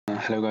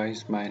Hello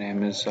guys, my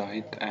name is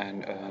Zahid,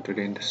 and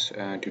today in this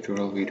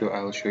tutorial video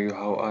I will show you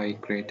how I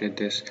created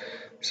this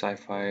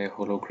sci-fi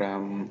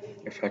hologram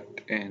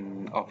effect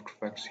in After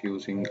Effects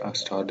using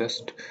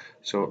Stardust.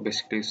 So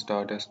basically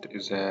Stardust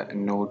is a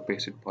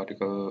node-based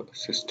particle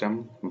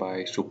system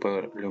by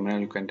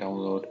Superluminal. You can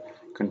download,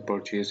 you can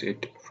purchase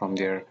it from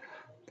their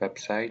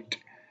website.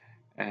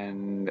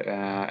 And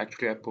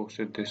actually I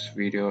posted this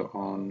video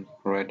on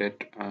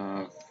Reddit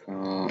a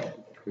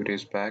few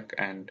days back,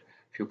 and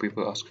few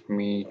people asked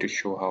me to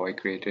show how I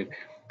created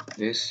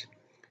this.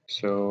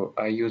 So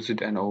I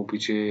used an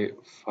obj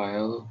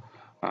file.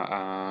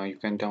 You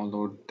can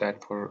download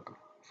that for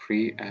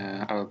free.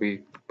 I'll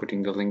be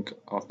putting the link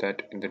of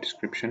that in the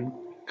description.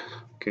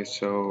 Okay,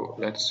 so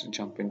let's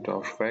jump into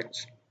our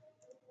effects.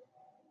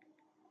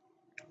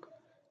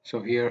 So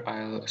here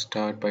I'll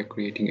start by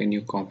creating a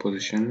new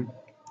composition.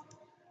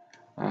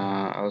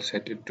 I'll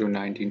set it to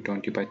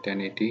 1920 by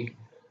 1080,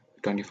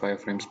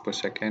 25 frames per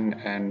second,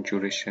 and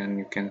duration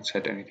you can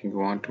set anything you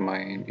want.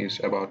 Mine is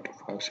about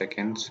 5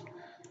 seconds.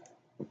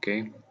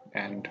 Okay,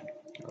 and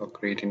I'll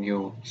create a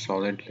new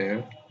solid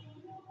layer,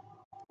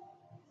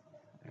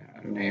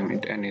 name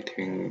it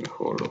anything,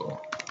 holo,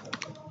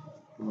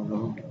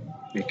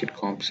 make it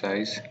comp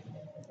size,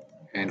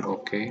 and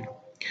okay.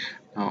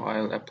 Now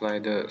I'll apply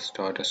the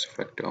Stardust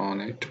effect on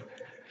it.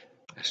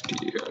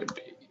 STRD,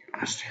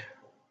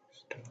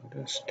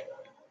 Stardust,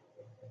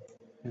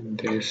 and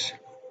this.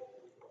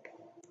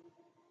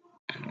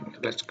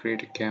 Let's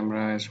create a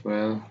camera as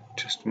well,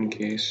 just in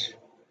case.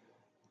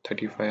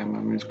 35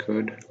 mm is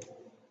good.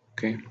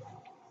 Okay,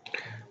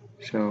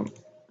 so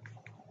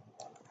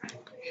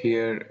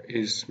here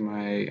is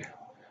my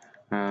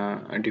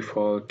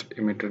default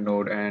emitter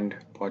node and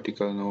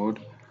particle node,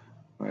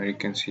 where you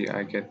can see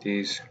I get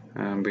these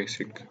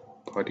basic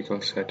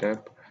particle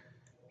setup.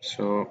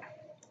 So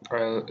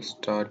I'll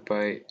start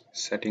by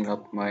setting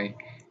up my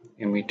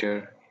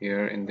emitter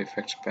here in the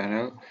effects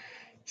panel.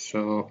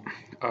 So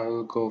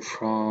I'll go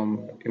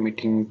from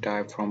emitting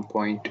type from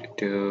point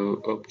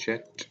to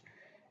object,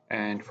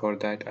 and for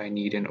that I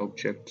need an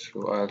object.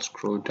 So I'll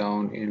scroll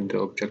down in the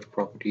object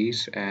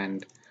properties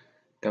and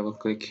double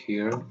click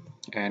here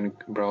and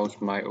browse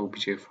my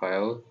obj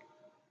file.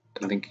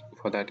 The link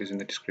for that is in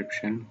the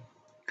description.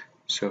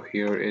 So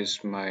here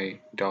is my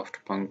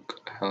Daft Punk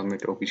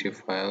helmet obj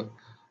file.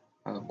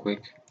 I'll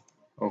click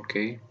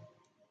OK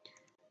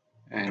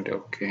and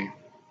OK.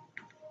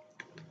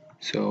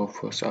 So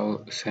first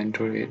I'll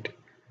center it,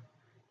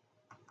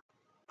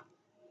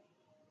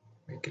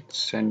 make it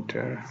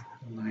center,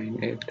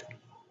 align it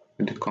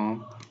with the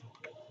comp,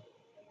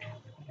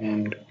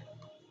 and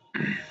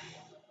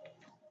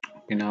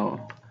okay,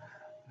 now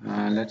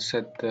let's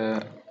set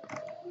the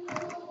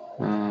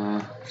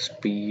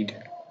speed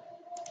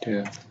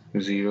to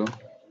 0,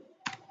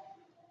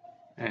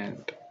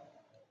 and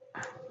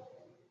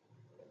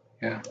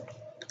yeah,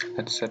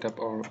 let's set up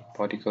our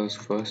particles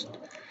first.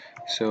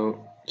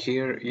 So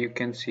here you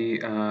can see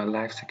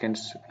life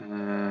seconds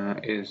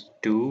is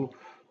 2.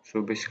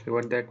 So basically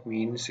what that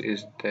means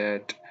is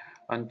that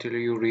until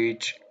you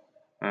reach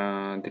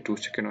the 2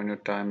 second on your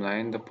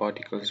timeline, the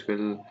particles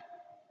will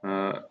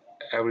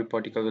every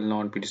particle will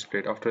not be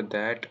displayed. After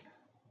that,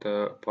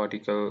 the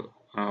particle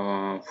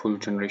full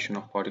generation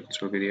of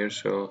particles will be there.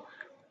 So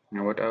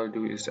now what I'll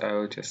do is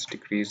I'll just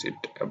decrease it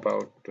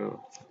about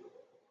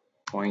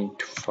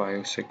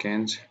 0.5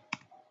 seconds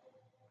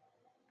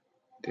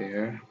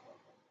there.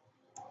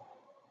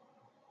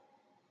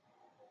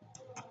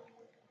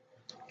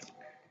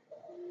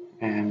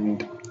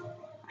 And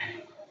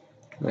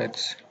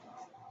let's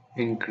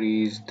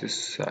increase the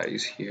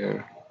size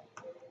here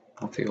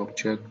of the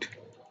object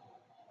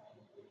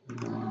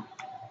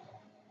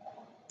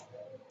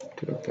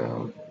to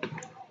about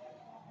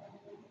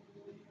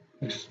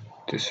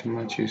this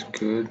much is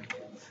good,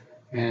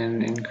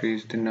 and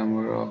increase the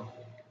number of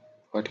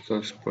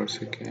particles per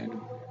second.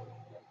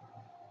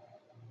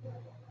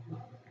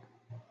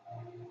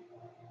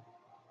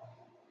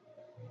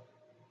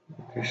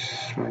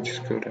 This much is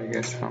good, I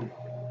guess.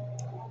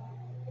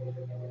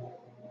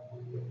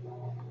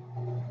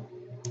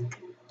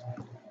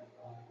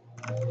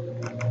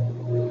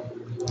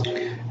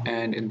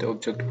 And in the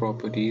object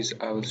properties,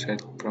 I will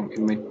set from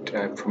emit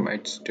type from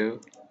edge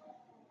to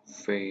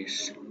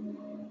face.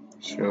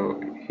 So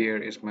here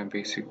is my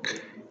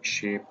basic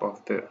shape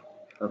of the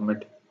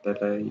helmet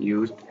that I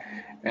used,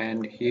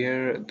 and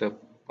here the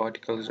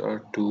particles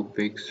are too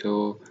big,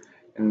 so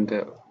in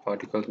the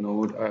particle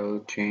node I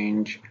will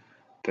change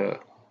the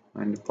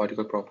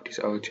particle properties,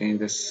 I will change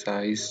the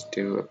size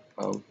to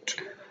about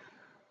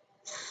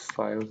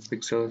 5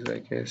 pixels, I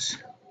guess.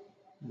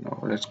 No,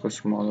 let's go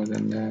smaller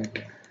than that.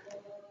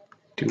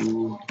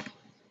 2.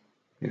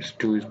 Yes,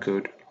 2 is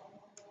good.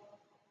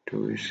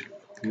 2 is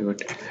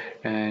good.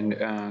 And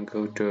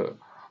go to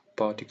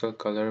particle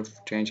color,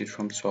 change it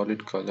from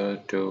solid color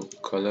to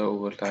color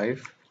over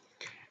life.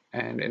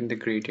 And in the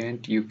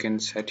gradient you can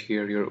set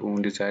here your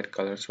own desired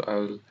color. So I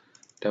will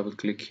double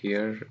click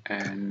here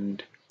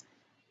and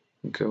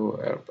go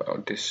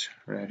about this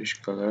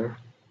reddish color.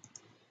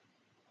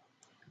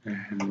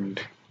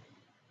 and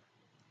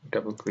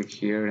double click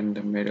here in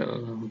the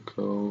middle,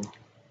 go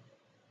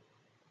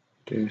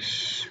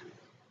this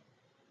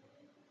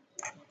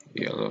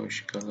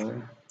yellowish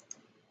color,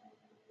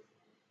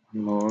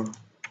 one more,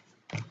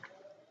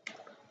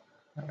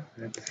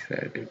 let's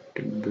set it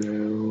to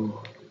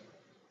blue,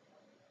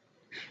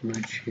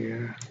 smudge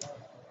here,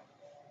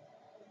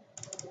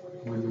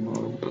 one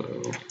more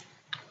blue,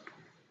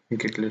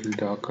 make it a little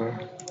darker,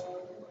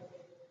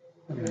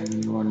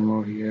 and one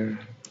more here,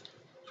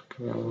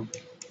 scrub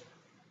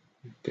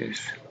this,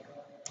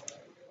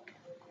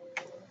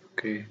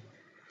 okay,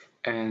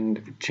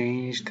 and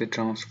change the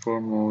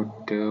transform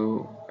mode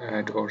to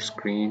add or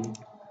screen.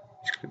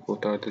 Basically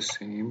both are the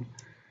same.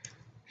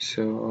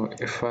 So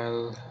if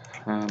I'll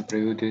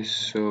preview this,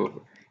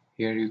 so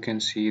here you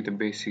can see the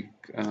basic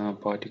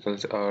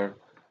particles are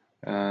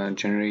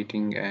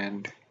generating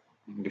and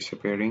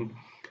disappearing.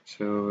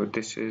 So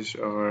this is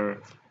our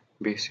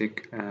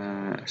basic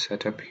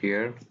setup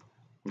here,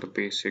 the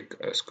basic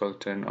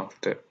skeleton of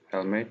the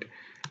helmet.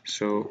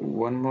 So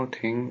one more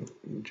thing,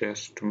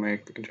 just to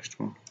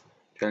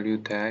tell you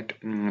that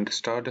the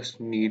Stardust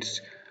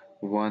needs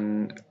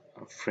one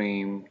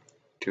frame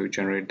to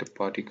generate the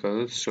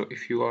particles. So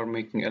if you are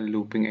making a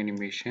looping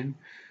animation,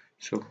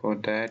 so for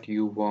that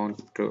you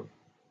want to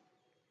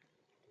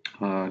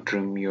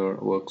trim your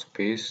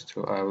workspace.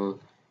 So I will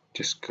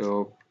just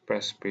go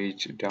press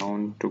page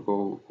down to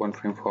go one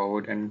frame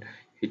forward and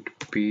hit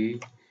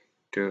P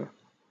to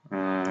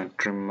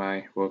trim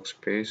my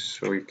workspace,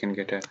 so you can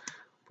get a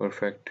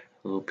perfect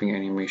looping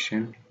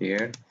animation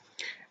here.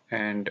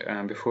 And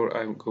before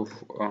I go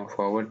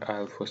forward,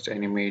 I'll first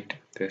animate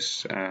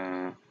this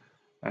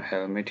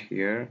helmet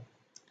here.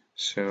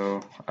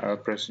 So I'll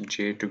press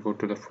J to go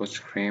to the first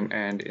frame,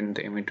 and in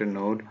the emitter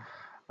node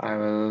I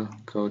will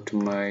go to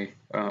my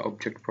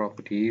object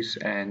properties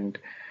and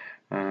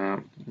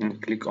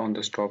click on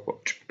the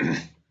stopwatch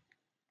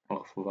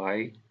of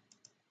Y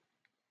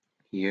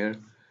here,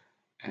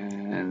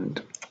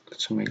 and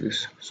let's make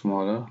this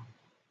smaller,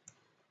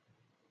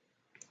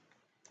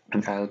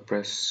 and I'll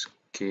press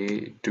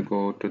K to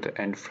go to the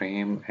end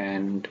frame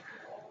and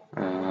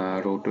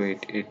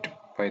rotate it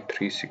by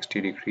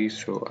 360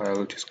 degrees. So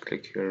I'll just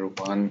click here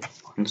one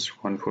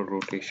for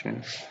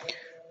rotation.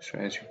 So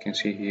as you can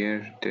see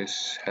here,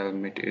 this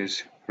helmet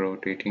is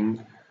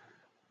rotating.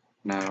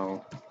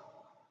 Now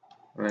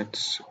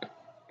let's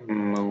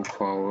move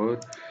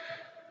forward.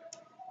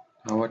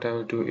 Now what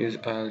I'll do is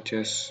I'll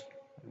just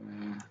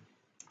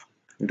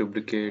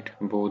duplicate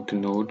both the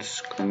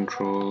nodes,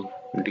 Control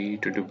D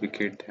to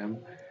duplicate them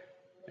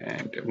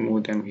and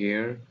move them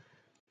here.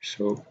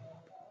 So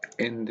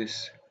in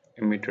this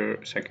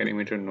second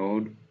emitter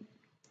node,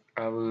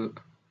 I will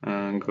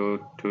go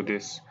to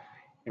this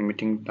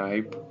emitting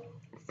type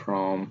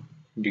from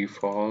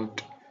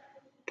default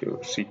to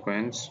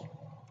sequence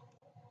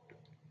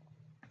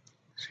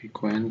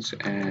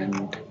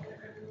and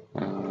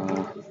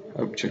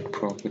object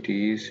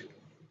properties.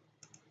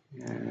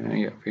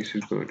 Yeah, face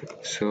is good.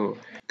 So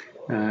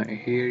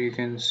here you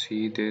can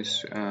see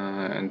this,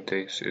 and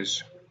this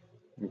is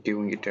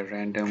giving it a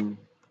random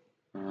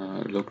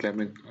look. Let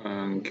me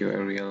give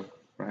a real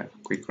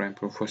quick run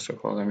through. First of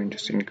all, let me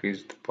just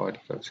increase the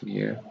particles in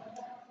here,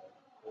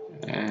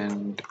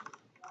 and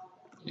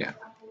yeah,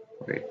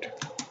 wait.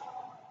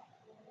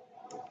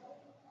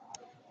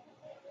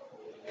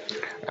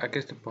 I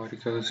guess the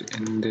particles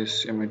in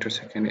this emitter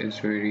second is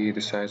the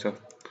size of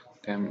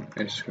them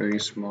is very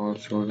small,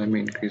 so let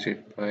me increase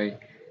it by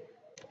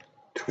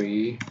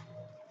 3,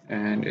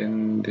 and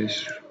in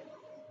this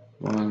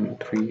one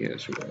 3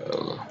 as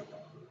well.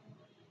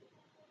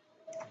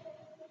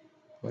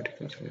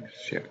 Particles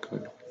is, yeah,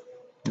 good.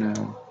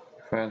 Now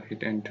if I'll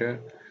hit enter,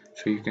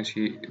 so you can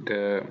see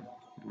the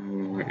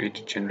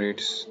it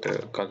generates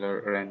the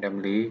color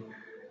randomly.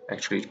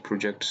 Actually it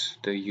projects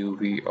the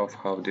UV of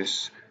how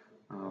this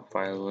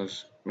file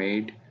was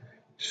made.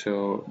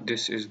 So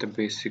this is the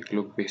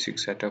basic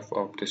setup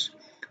of this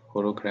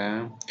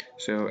hologram.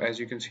 So as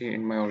you can see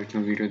in my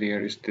original video,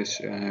 there is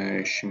this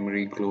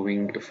shimmery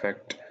glowing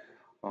effect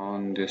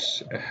on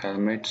this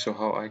helmet. So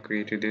how I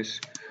created this,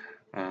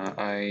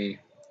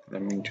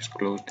 let me just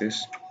close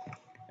this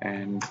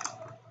and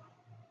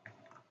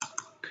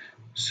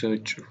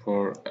search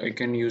for, you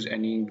can use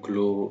any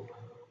glow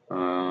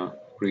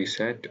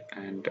preset,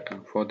 and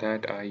for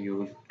that I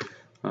use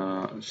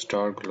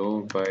Star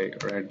Glow by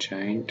Red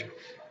Giant.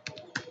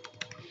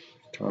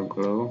 Star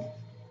Glow,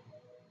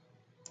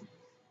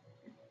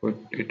 put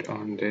it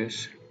on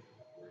this.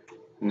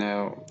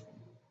 Now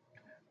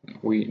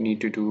we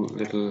need to do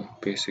little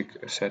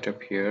basic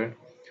setup here.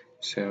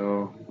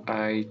 So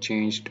I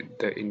changed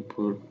the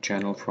input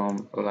channel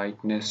from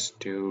lightness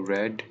to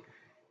red,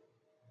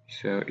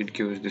 so it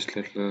gives this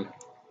little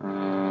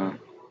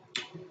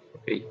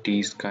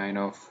 80s kind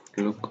of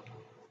look,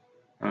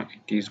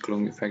 80s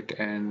glowing effect,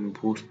 and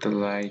boost the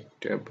light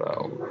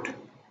about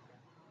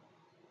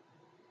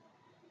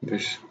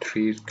this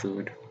 3 is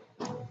good.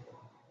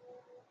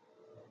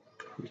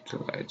 Boost the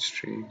light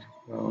streak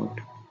about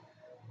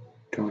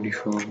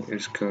 24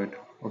 is good.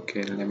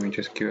 Okay, let me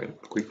just give a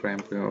quick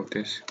ramp through of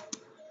this.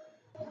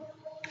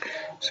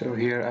 So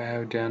here I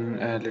have done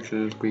a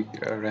little quick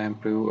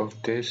ramp through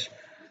of this.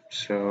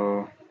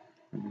 So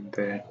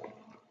that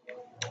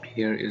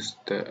here is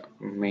the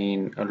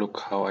main look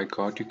how I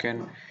got. You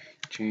can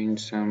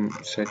change some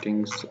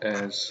settings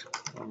as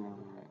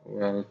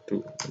well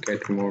to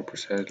get more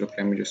precise look.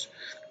 Let me just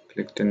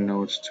click the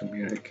nodes from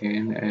here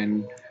again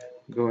and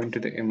go into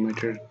the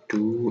emitter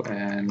 2,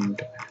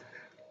 and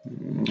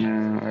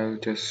I'll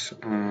just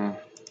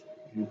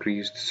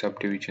increase the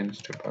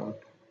subdivisions to about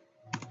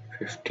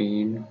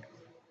 15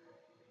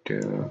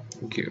 to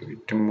give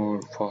it a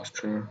more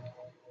faster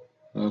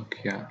look.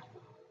 Yeah,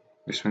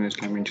 this one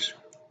is, let me just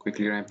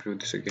quickly ramp through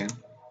this again.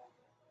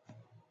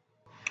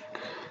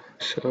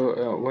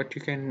 So what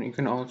you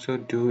can also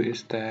do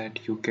is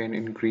that you can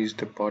increase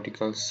the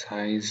particle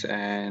size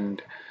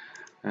and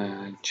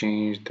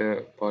change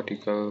the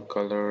particle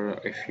color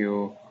if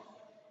you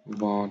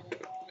want,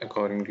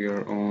 according to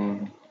your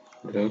own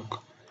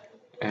look.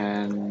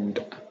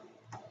 And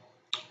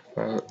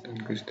well,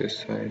 increase this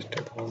size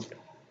to about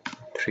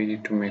 3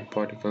 to make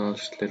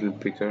particles a little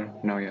bigger.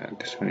 Now yeah,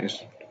 this one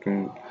is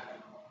looking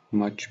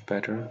much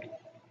better.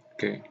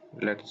 Okay,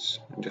 let's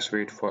just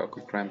wait for a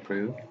quick ramp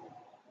preview.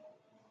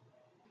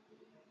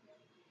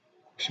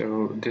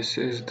 So this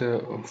is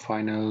the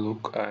final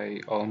look.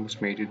 I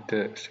almost made it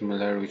the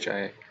similar which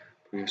I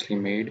previously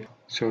made.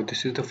 So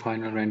this is the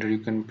final render. You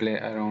can play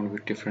around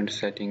with different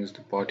settings,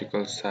 the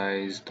particle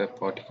size, the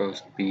particle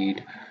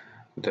speed,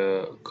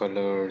 the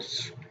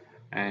colors,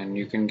 and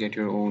you can get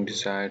your own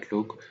desired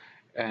look.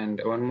 And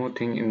one more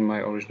thing, in my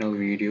original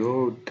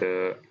video,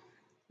 the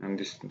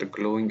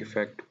glowing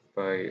effect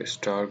by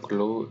Star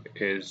Glow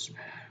is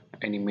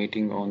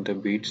animating on the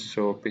beats.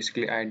 So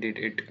basically I did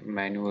it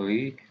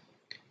manually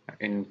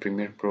in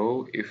Premiere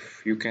Pro.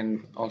 If you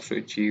can also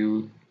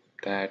achieve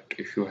that,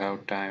 if you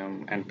have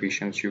time and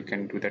patience, you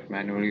can do that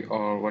manually,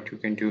 or what you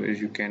can do is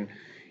you can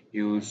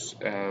use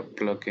a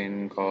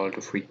plugin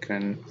called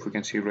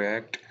frequency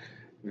react,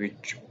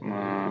 which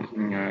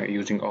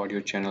using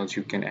audio channels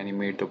you can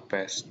animate the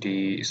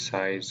opacity,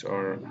 size,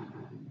 or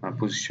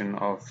position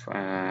of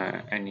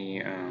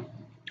any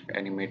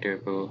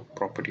animatable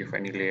property of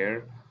any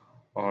layer,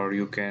 or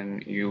you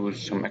can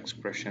use some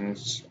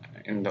expressions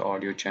in the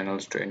audio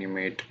channels to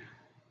animate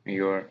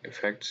your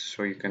effects.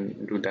 So you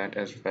can do that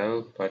as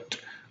well, but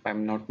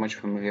I'm not much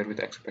familiar with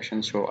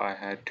expressions, so I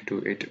had to do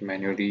it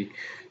manually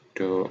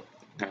to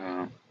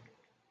uh,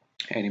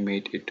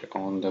 animate it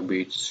on the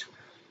beats.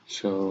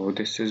 So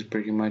this is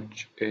pretty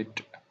much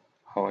it,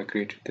 how I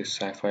created this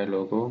sci-fi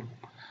logo.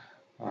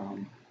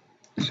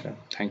 So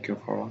thank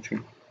you for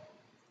watching.